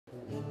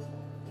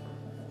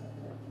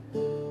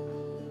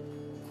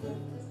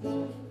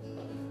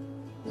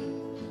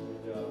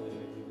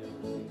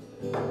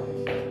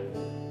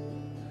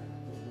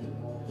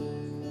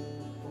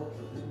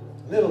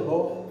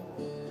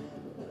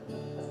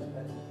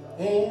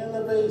in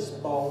a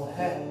baseball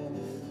hat,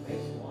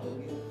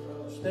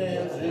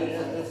 stands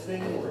in the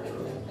field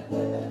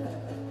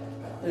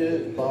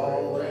with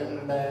ball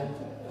and bat.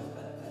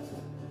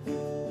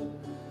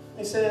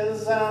 He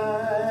says,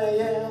 I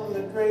am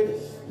the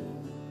greatest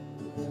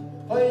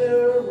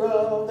player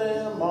of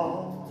them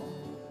all.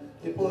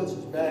 He puts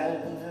his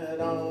bat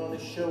on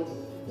his shoulder,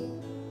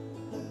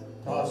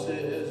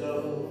 tosses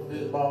up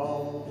his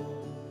ball,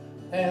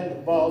 and the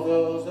ball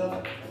goes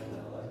up,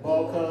 the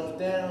ball comes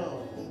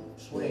down,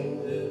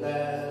 swings his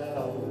bat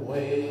all the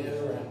way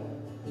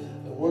around.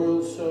 The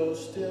world's so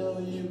still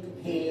you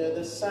can hear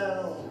the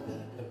sound.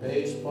 The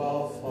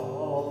baseball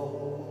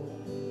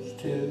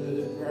falls to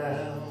the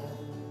ground.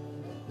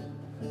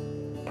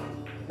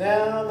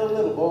 Now the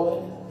little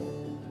boy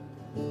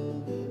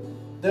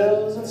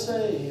doesn't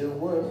say a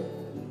word,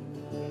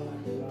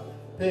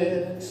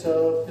 picks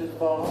up his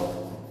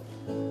ball,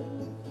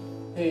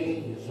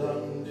 he's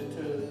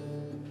undeterred.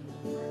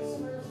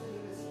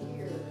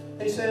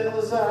 He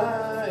says,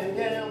 I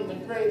am the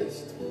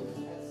greatest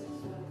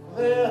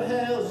there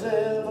has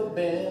ever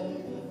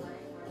been.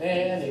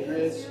 And he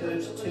grits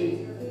his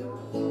teeth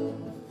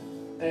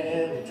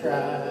and he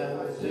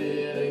tries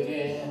it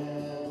again.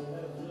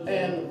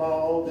 And the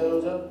ball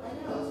goes up,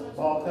 the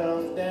ball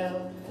comes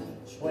down,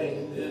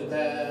 swings his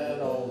bat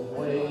all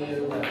the way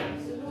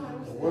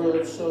around. The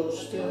world's so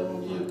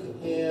still you can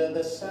hear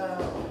the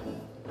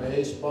sound. The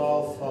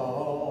baseball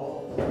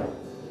fall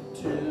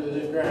to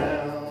the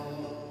ground.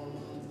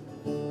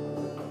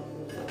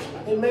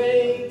 He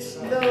makes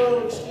no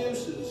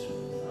excuses,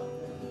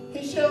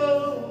 he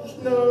shows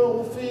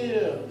no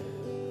fear.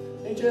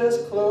 He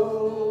just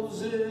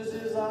closes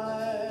his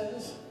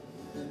eyes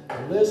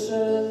and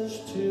listens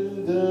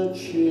to the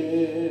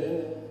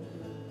cheer.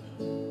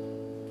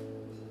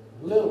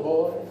 Little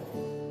boy,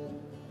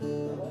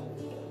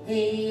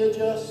 he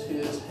adjusts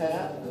his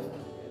hat,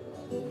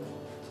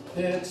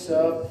 picks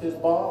up his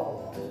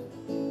ball,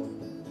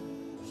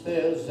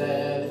 stares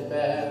at his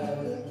bat,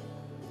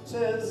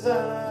 says,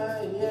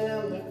 I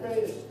am the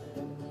greatest.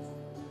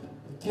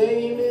 The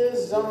game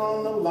is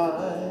on the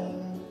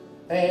line,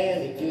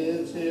 and he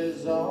gives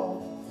his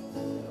all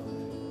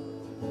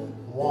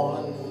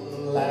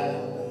one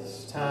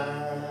last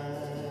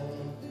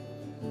time.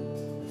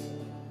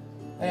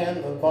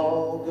 And the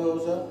ball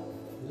goes up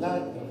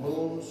like the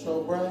moon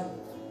so bright,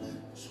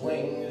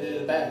 swings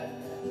his bat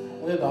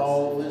with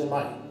all his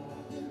might.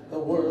 The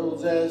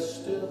world's as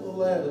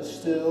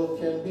still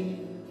can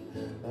be.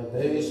 The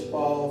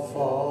baseball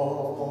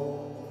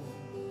fall,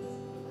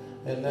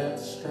 and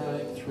that's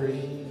strike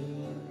three.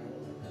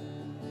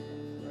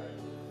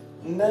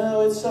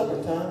 Now it's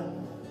supper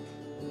time,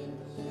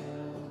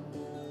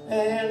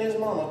 and his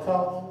mama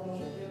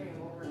calls.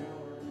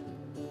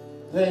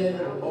 Then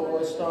the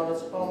boy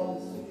starts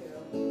home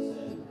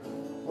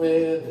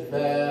with his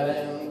bat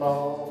and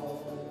ball.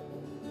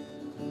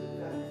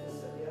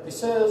 He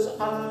says,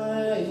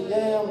 I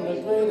am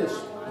the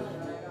greatest.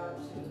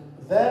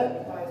 That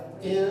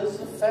is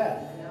a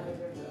fact,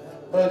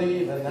 but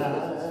even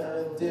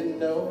I didn't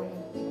know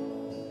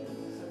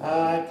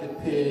I could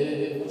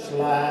pitch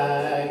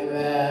like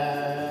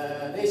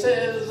that. He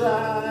says,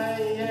 I